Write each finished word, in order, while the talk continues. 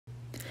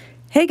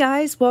Hey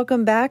guys,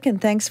 welcome back and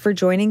thanks for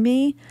joining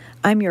me.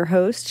 I'm your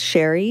host,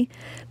 Sherry.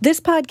 This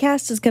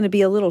podcast is going to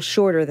be a little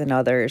shorter than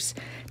others.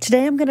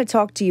 Today I'm going to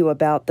talk to you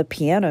about The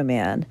Piano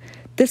Man.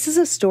 This is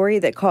a story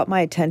that caught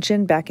my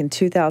attention back in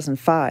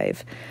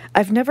 2005.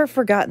 I've never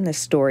forgotten this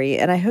story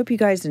and I hope you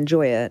guys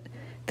enjoy it.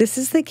 This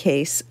is the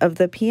case of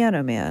The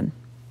Piano Man.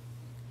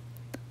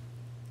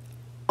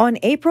 On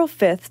April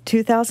 5th,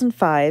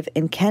 2005,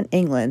 in Kent,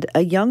 England,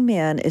 a young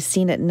man is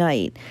seen at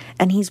night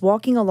and he's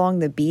walking along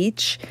the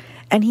beach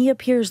and he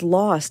appears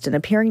lost and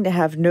appearing to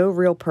have no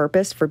real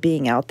purpose for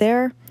being out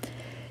there.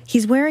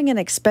 He's wearing an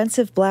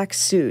expensive black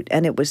suit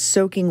and it was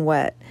soaking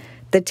wet.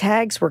 The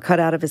tags were cut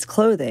out of his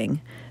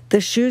clothing. The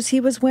shoes he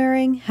was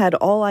wearing had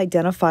all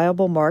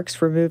identifiable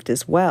marks removed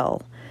as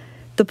well.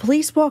 The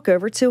police walk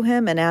over to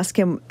him and ask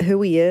him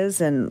who he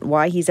is and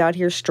why he's out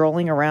here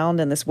strolling around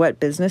in this wet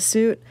business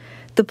suit.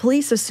 The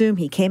police assume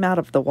he came out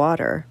of the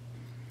water.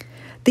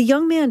 The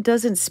young man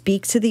doesn't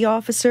speak to the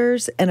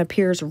officers and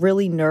appears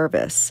really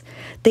nervous.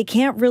 They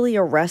can't really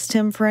arrest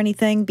him for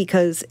anything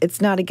because it's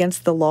not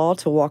against the law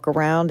to walk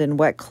around in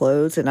wet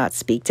clothes and not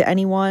speak to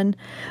anyone,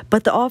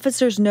 but the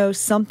officers know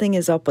something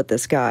is up with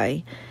this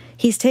guy.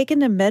 He's taken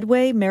to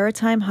Medway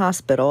Maritime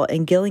Hospital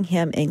in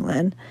Gillingham,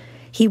 England.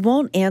 He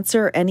won't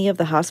answer any of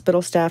the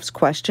hospital staff's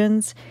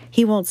questions.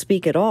 He won't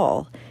speak at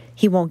all.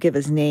 He won't give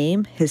his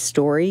name, his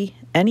story,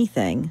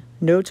 anything.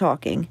 No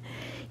talking.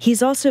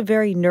 He's also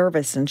very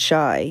nervous and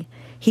shy.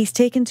 He's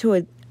taken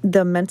to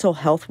the mental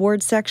health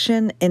ward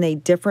section in a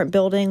different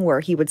building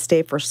where he would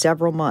stay for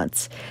several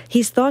months.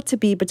 He's thought to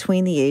be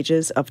between the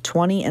ages of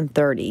 20 and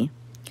 30.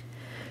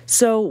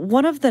 So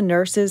one of the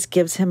nurses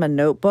gives him a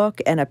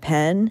notebook and a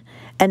pen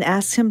and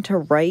asks him to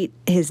write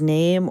his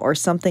name or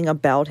something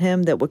about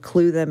him that would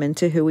clue them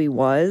into who he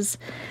was.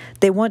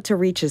 They want to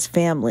reach his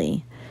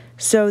family.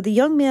 So the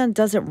young man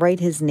doesn't write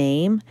his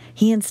name.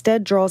 He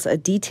instead draws a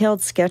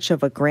detailed sketch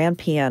of a grand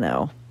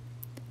piano.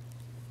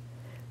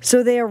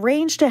 So they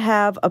arranged to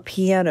have a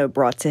piano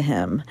brought to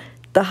him.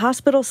 The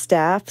hospital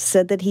staff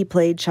said that he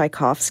played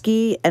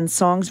Tchaikovsky and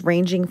songs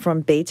ranging from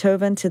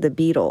Beethoven to the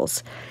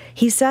Beatles.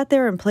 He sat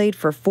there and played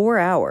for 4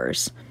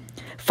 hours.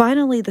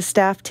 Finally, the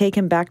staff take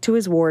him back to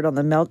his ward on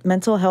the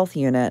mental health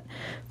unit.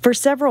 For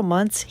several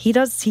months,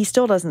 he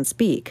still doesn't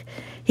speak.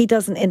 He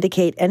doesn't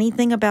indicate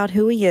anything about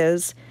who he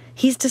is.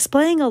 He's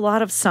displaying a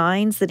lot of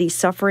signs that he's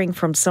suffering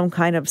from some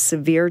kind of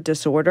severe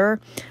disorder,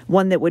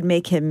 one that would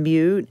make him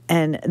mute,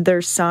 and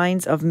there's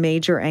signs of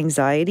major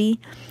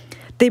anxiety.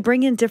 They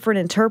bring in different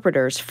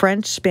interpreters,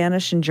 French,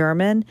 Spanish, and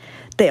German.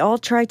 They all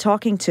try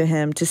talking to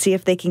him to see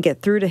if they can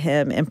get through to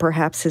him in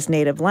perhaps his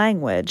native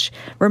language.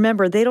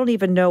 Remember, they don't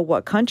even know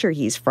what country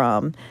he's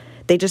from.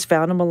 They just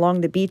found him along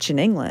the beach in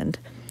England.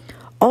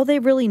 All they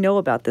really know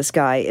about this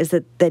guy is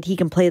that he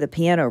can play the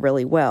piano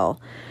really well.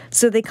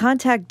 So they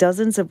contact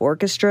dozens of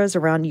orchestras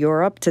around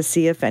Europe to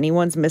see if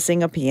anyone's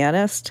missing a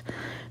pianist.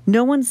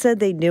 No one said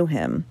they knew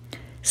him.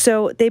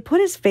 So they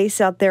put his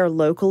face out there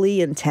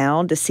locally in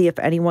town to see if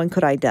anyone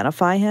could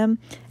identify him,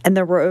 and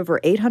there were over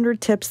 800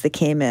 tips that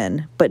came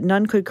in, but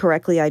none could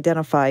correctly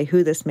identify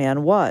who this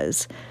man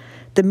was.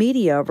 The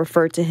media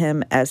referred to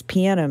him as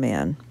Piano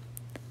Man.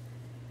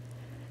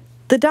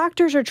 The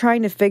doctors are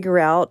trying to figure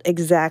out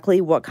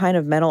exactly what kind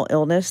of mental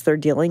illness they're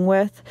dealing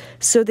with,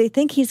 so they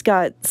think he's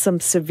got some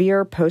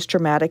severe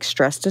post-traumatic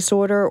stress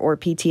disorder or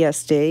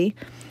PTSD,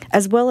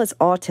 as well as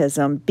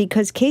autism,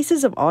 because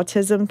cases of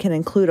autism can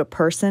include a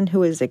person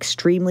who is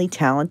extremely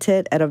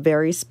talented at a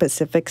very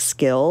specific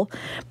skill,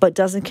 but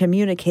doesn't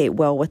communicate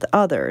well with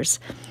others,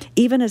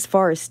 even as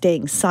far as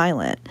staying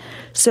silent.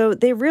 So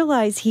they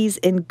realize he's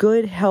in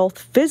good health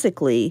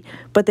physically,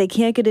 but they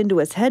can't get into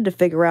his head to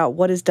figure out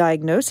what his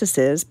diagnosis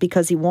is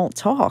because he won't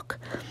talk.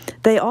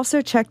 They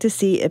also checked to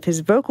see if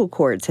his vocal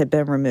cords had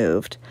been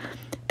removed.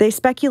 They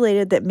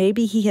speculated that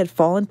maybe he had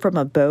fallen from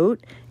a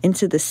boat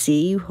into the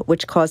sea,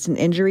 which caused an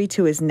injury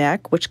to his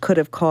neck, which could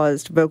have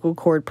caused vocal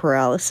cord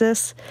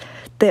paralysis.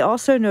 They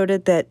also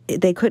noted that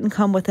they couldn't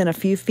come within a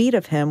few feet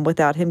of him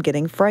without him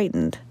getting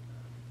frightened.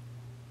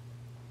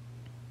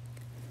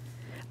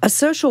 A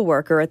social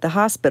worker at the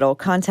hospital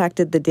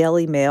contacted the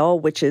Daily Mail,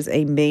 which is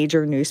a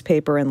major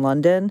newspaper in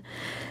London.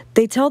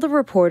 They tell the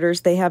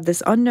reporters they have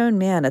this unknown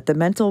man at the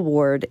mental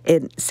ward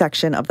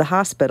section of the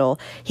hospital.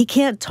 He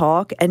can't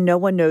talk and no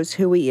one knows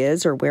who he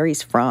is or where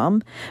he's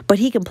from, but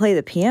he can play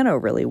the piano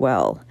really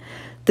well.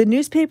 The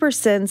newspaper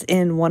sends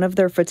in one of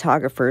their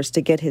photographers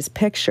to get his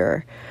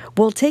picture.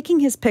 Well, taking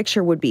his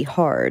picture would be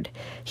hard.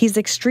 He's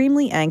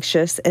extremely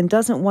anxious and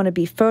doesn't want to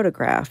be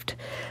photographed.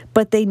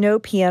 But they know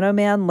Piano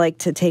Man liked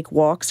to take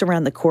walks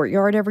around the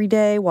courtyard every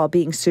day while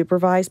being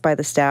supervised by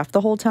the staff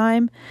the whole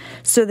time.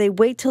 So they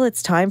wait till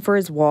it's time for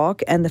his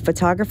walk, and the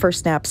photographer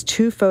snaps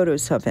 2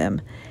 photos of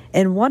him.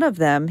 In one of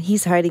them,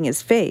 he's hiding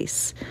his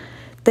face.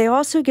 They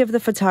also give the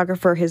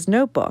photographer his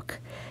notebook.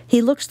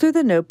 He looks through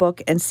the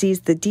notebook and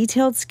sees the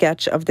detailed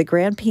sketch of the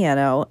grand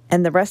piano,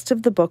 and the rest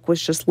of the book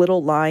was just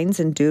little lines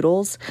and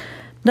doodles,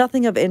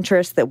 nothing of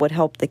interest that would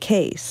help the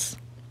case.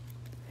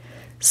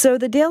 So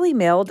the Daily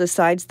Mail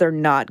decides they're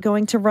not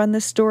going to run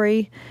this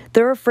story.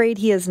 They're afraid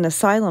he is an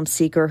asylum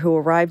seeker who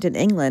arrived in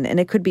England and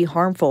it could be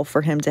harmful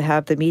for him to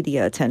have the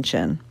media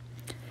attention.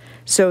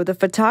 So the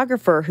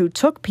photographer who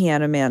took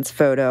Piano Man's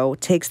photo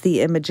takes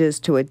the images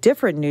to a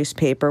different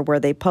newspaper where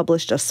they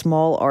published a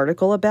small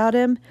article about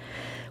him.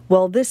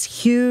 Well, this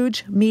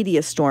huge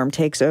media storm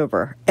takes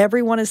over.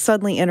 Everyone is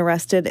suddenly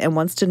interested and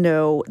wants to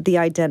know the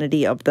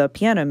identity of the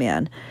Piano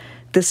Man.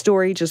 The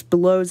story just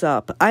blows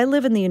up. I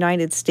live in the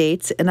United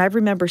States, and I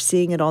remember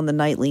seeing it on the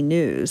nightly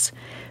news.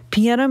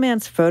 Piano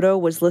Man's photo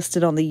was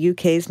listed on the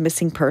UK's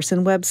missing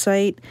person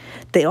website.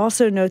 They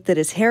also note that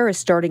his hair is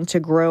starting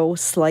to grow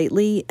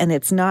slightly, and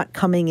it's not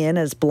coming in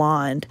as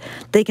blonde.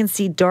 They can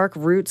see dark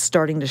roots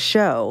starting to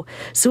show.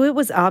 So it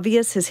was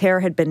obvious his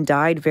hair had been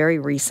dyed very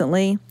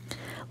recently.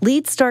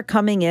 Leads start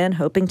coming in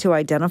hoping to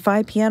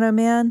identify Piano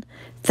Man,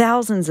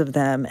 thousands of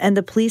them, and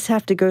the police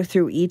have to go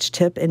through each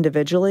tip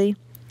individually.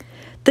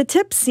 The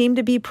tips seem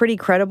to be pretty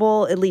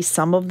credible, at least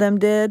some of them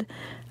did.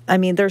 I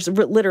mean, there's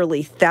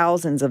literally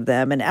thousands of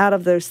them, and out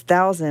of those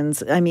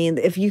thousands, I mean,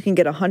 if you can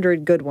get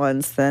 100 good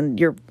ones, then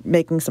you're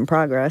making some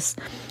progress.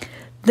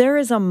 There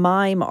is a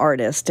mime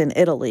artist in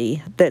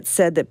Italy that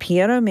said that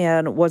Piano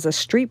Man was a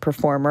street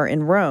performer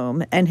in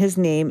Rome, and his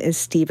name is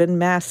Stephen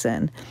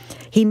Masson.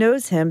 He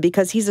knows him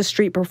because he's a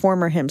street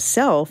performer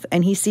himself,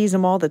 and he sees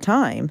him all the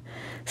time.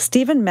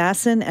 Stephen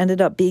Masson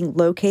ended up being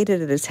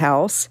located at his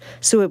house,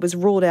 so it was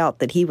ruled out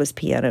that he was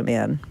Piano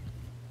Man.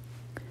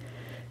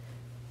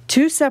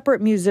 Two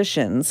separate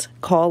musicians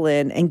call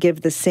in and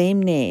give the same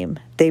name.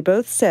 They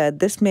both said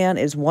this man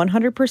is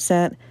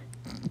 100%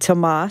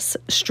 Tomas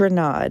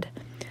Stranad.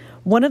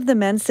 One of the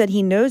men said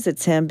he knows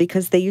it's him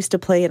because they used to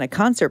play in a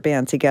concert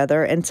band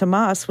together, and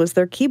Tomas was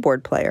their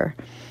keyboard player.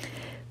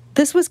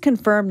 This was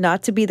confirmed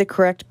not to be the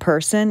correct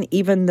person,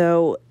 even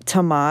though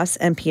Tomas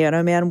and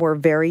Piano Man were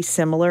very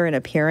similar in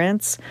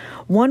appearance.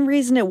 One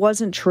reason it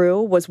wasn't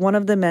true was one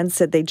of the men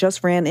said they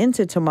just ran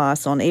into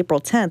Tomas on April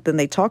 10th and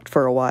they talked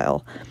for a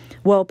while.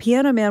 Well,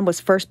 Piano Man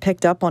was first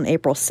picked up on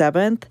April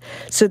 7th,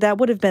 so that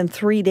would have been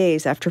 3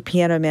 days after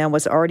Piano Man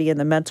was already in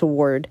the mental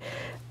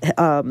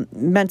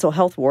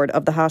health ward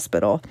of the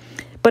hospital.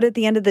 But at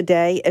the end of the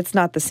day, it's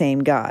not the same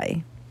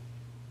guy.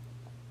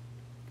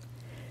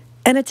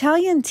 An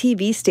Italian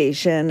TV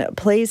station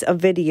plays a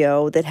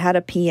video that had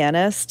a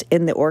pianist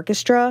in the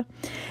orchestra,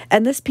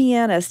 and this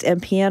pianist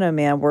and Piano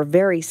Man were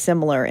very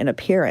similar in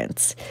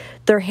appearance.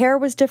 Their hair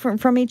was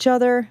different from each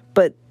other,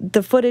 but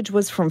the footage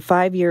was from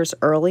 5 years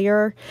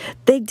earlier.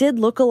 They did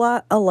look a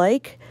lot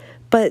alike,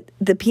 but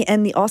the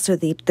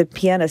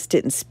pianist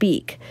didn't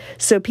speak.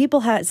 So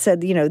people had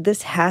said,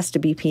 this has to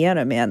be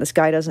Piano Man. This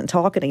guy doesn't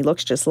talk and he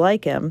looks just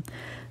like him,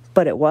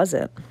 but it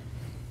wasn't.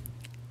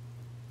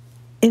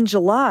 In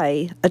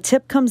July, a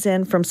tip comes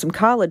in from some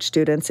college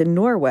students in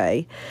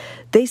Norway.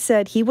 They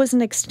said he was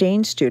an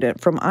exchange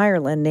student from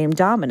Ireland named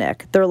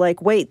Dominic. They're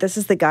like, wait, this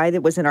is the guy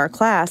that was in our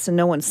class and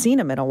no one's seen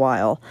him in a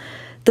while.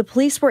 The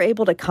police were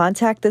able to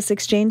contact this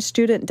exchange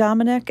student,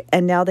 Dominic,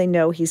 and now they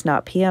know he's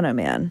not Piano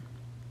Man.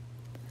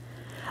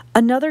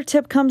 Another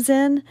tip comes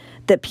in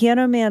that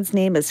Piano Man's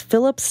name is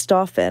Philip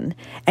Stoffen,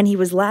 and he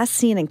was last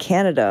seen in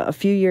Canada a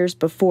few years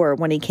before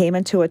when he came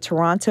into a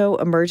Toronto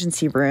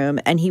emergency room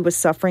and he was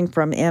suffering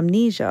from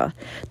amnesia.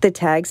 The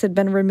tags had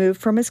been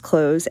removed from his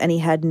clothes and he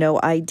had no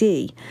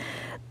ID.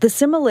 The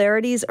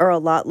similarities are a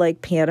lot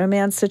like Piano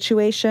Man's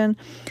situation,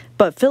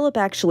 but Philip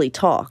actually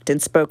talked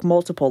and spoke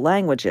multiple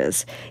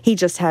languages. He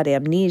just had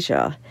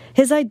amnesia.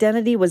 His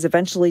identity was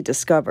eventually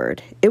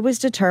discovered. It was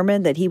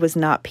determined that he was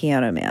not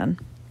Piano Man.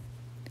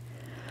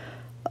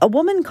 A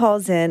woman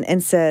calls in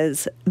and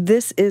says,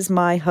 "This is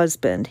my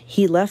husband.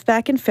 He left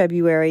back in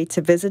February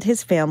to visit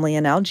his family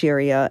in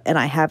Algeria, and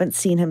I haven't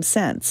seen him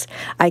since.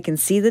 I can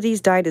see that he's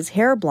dyed his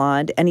hair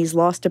blonde and he's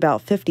lost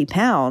about 50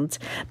 pounds,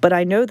 but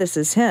I know this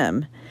is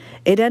him."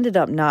 It ended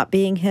up not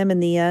being him in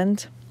the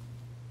end.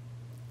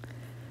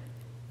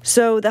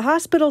 So the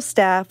hospital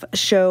staff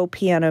show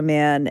Piano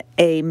Man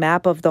a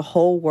map of the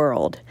whole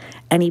world,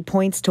 and he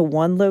points to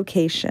one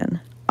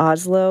location,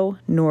 Oslo,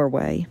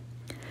 Norway.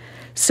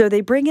 So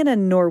they bring in a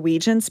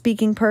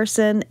Norwegian-speaking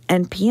person,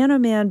 and Piano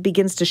Man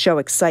begins to show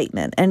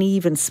excitement, and he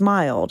even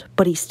smiled,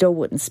 but he still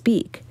wouldn't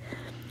speak.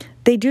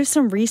 They do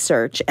some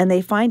research, and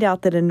they find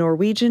out that a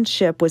Norwegian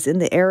ship was in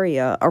the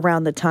area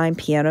around the time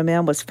Piano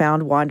Man was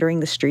found wandering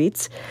the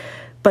streets,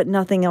 but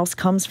nothing else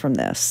comes from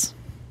this.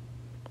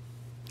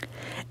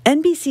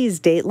 NBC's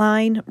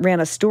Dateline ran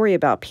a story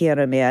about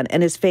Piano Man,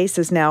 and his face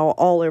is now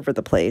all over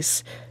the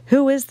place.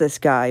 Who is this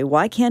guy?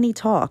 Why can't he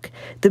talk?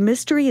 The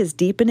mystery is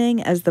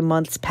deepening as the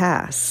months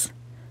pass.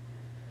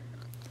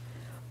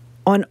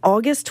 On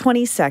August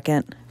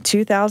 22nd,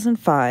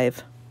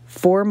 2005,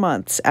 4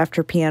 months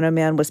after Piano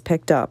Man was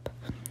picked up,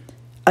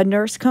 a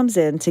nurse comes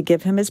in to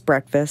give him his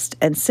breakfast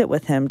and sit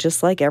with him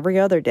just like every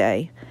other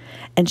day.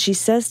 And she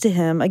says to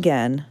him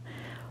again,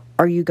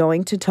 "Are you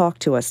going to talk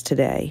to us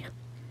today?"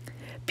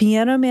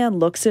 Piano Man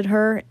looks at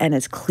her and,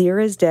 as clear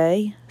as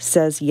day,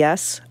 says,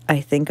 "Yes, I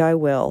think I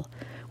will,"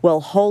 Well,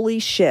 holy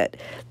shit.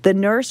 The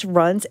nurse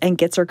runs and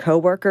gets her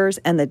coworkers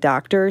and the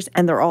doctors,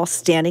 and they're all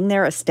standing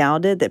there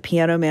astounded that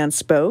Piano Man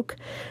spoke.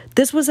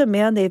 This was a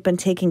man they've been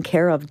taking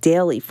care of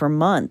daily for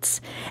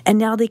months, and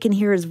now they can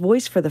hear his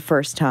voice for the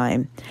first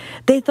time.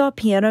 They thought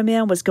Piano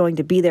Man was going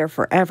to be there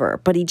forever,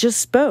 but he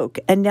just spoke,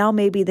 and now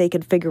maybe they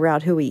can figure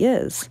out who he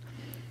is.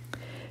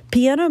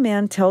 Piano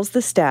Man tells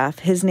the staff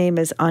his name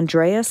is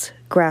Andreas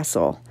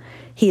Grassel.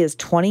 He is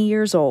 20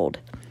 years old.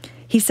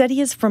 He said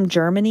he is from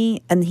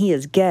Germany and he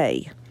is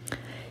gay.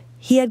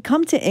 He had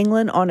come to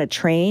England on a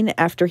train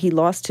after he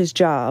lost his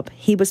job.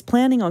 He was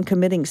planning on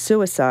committing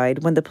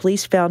suicide when the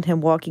police found him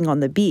walking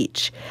on the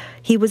beach.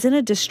 He was in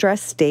a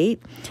distressed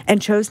state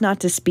and chose not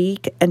to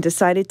speak and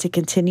decided to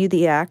continue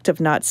the act of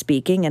not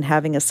speaking and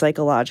having a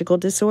psychological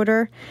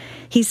disorder.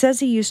 He says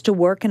he used to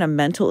work in a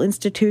mental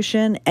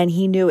institution and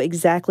he knew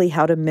exactly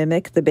how to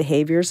mimic the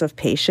behaviors of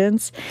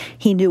patients.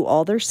 He knew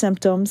all their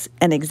symptoms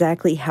and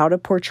exactly how to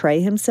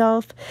portray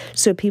himself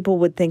so people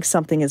would think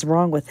something is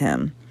wrong with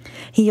him.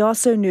 He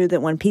also knew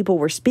that when people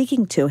were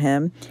speaking to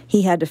him,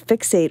 he had to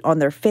fixate on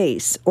their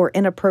face or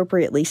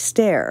inappropriately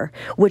stare,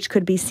 which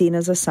could be seen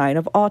as a sign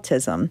of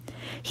autism.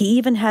 He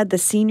even had the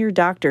senior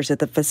doctors at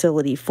the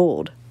facility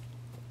fooled.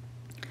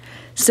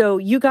 So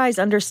you guys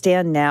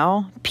understand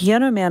now,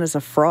 Piano Man is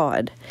a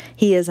fraud.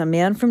 He is a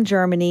man from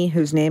Germany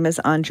whose name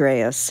is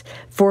Andreas.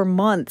 For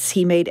months,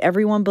 he made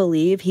everyone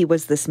believe he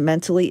was this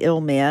mentally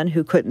ill man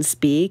who couldn't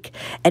speak,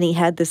 and he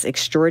had this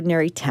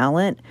extraordinary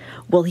talent.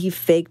 Well, he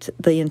faked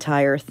the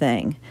entire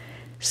thing.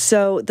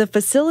 So the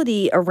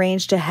facility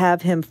arranged to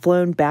have him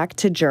flown back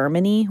to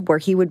Germany, where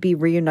he would be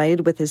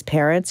reunited with his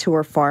parents, who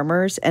are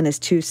farmers, and his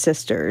two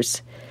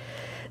sisters.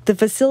 The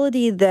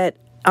facility that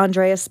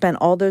Andreas spent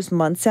all those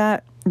months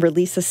at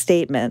released a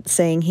statement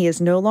saying he is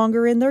no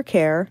longer in their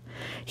care,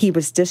 he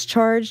was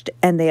discharged,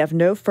 and they have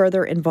no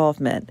further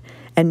involvement,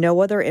 and no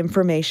other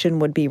information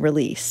would be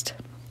released.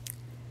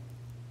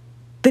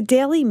 The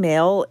Daily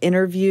Mail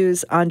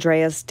interviews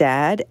Andreas'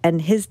 dad,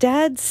 and his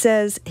dad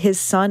says his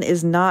son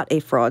is not a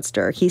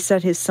fraudster. He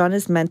said his son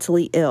is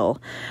mentally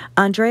ill.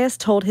 Andreas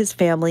told his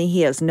family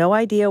he has no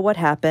idea what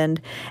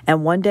happened,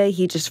 and one day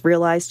he just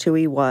realized who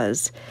he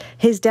was.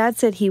 His dad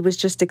said he was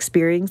just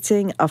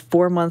experiencing a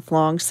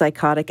 4-month-long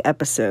psychotic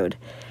episode.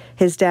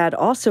 His dad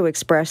also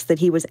expressed that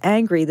he was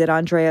angry that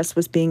Andreas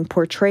was being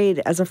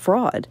portrayed as a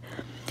fraud.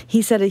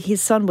 He said his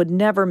son would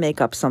never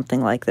make up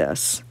something like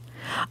this.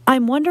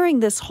 I'm wondering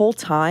this whole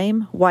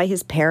time why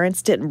his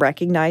parents didn't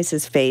recognize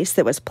his face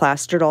that was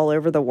plastered all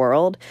over the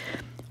world.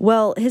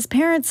 Well, his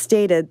parents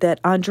stated that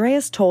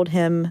Andreas told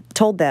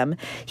them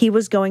he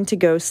was going to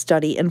go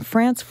study in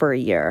France for a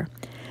year.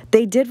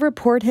 They did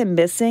report him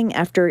missing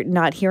after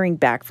not hearing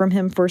back from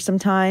him for some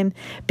time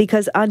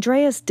because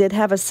Andreas did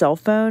have a cell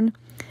phone,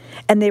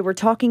 and they were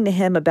talking to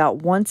him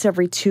about once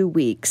every 2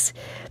 weeks.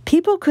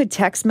 People could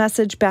text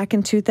message back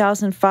in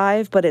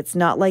 2005, but it's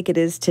not like it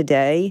is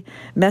today.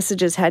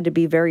 Messages had to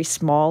be very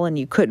small, and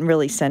you couldn't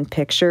really send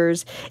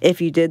pictures.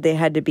 If you did, they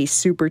had to be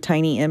super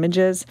tiny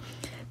images.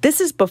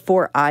 This is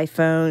before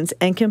iPhones,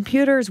 and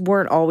computers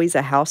weren't always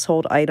a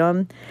household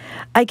item.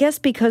 I guess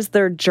because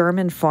they're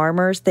German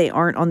farmers, they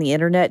aren't on the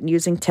internet and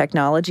using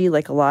technology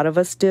like a lot of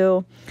us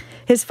do.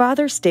 His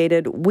father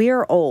stated, "We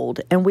are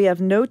old and we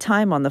have no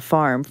time on the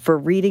farm for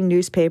reading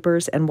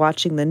newspapers and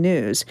watching the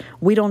news.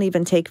 We don't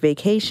even take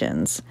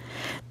vacations."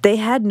 They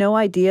had no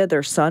idea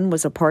their son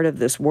was a part of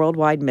this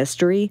worldwide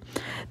mystery.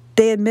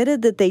 They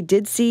admitted that they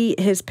did see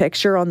his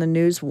picture on the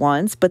news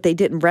once, but they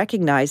didn't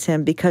recognize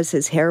him because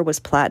his hair was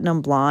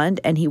platinum blonde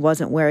and he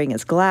wasn't wearing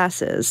his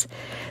glasses.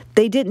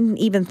 They didn't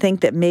even think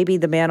that maybe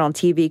the man on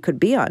TV could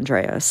be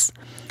Andreas.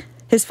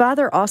 His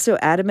father also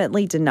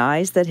adamantly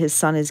denies that his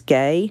son is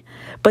gay,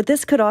 but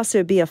this could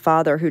also be a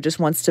father who just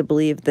wants to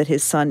believe that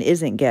his son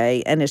isn't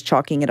gay and is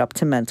chalking it up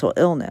to mental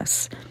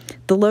illness.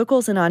 The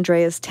locals in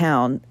Andreas'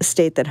 town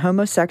state that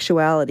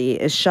homosexuality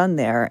is shunned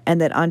there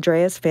and that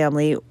Andreas'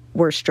 family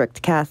were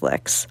strict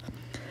Catholics.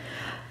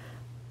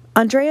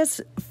 Andreas'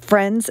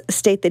 friends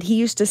state that he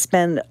used to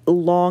spend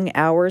long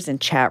hours in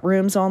chat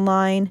rooms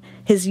online.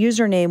 His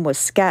username was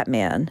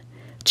Scatman.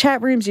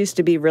 Chat rooms used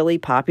to be really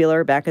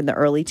popular back in the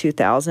early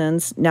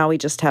 2000s. Now we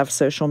just have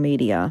social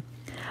media.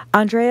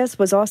 Andreas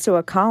was also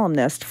a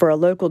columnist for a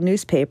local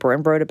newspaper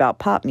and wrote about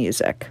pop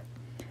music.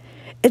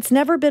 It's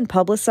never been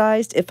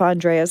publicized if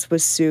Andreas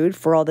was sued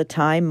for all the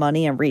time,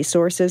 money, and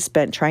resources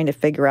spent trying to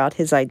figure out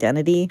his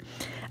identity.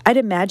 I'd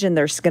imagine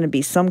there's going to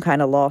be some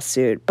kind of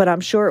lawsuit, but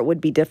I'm sure it would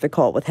be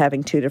difficult with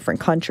having 2 different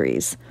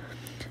countries.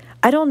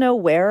 I don't know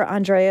where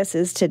Andreas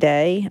is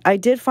today. I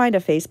did find a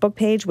Facebook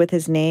page with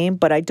his name,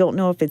 but I don't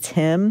know if it's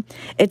him.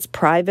 It's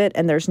private,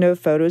 and there's no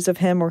photos of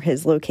him or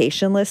his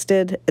location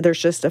listed.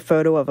 There's just a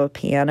photo of a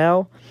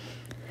piano.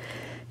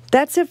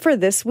 That's it for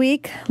this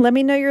week. Let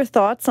me know your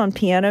thoughts on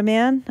Piano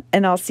Man,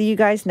 and I'll see you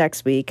guys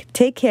next week.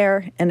 Take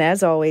care, and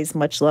as always,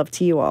 much love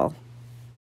to you all.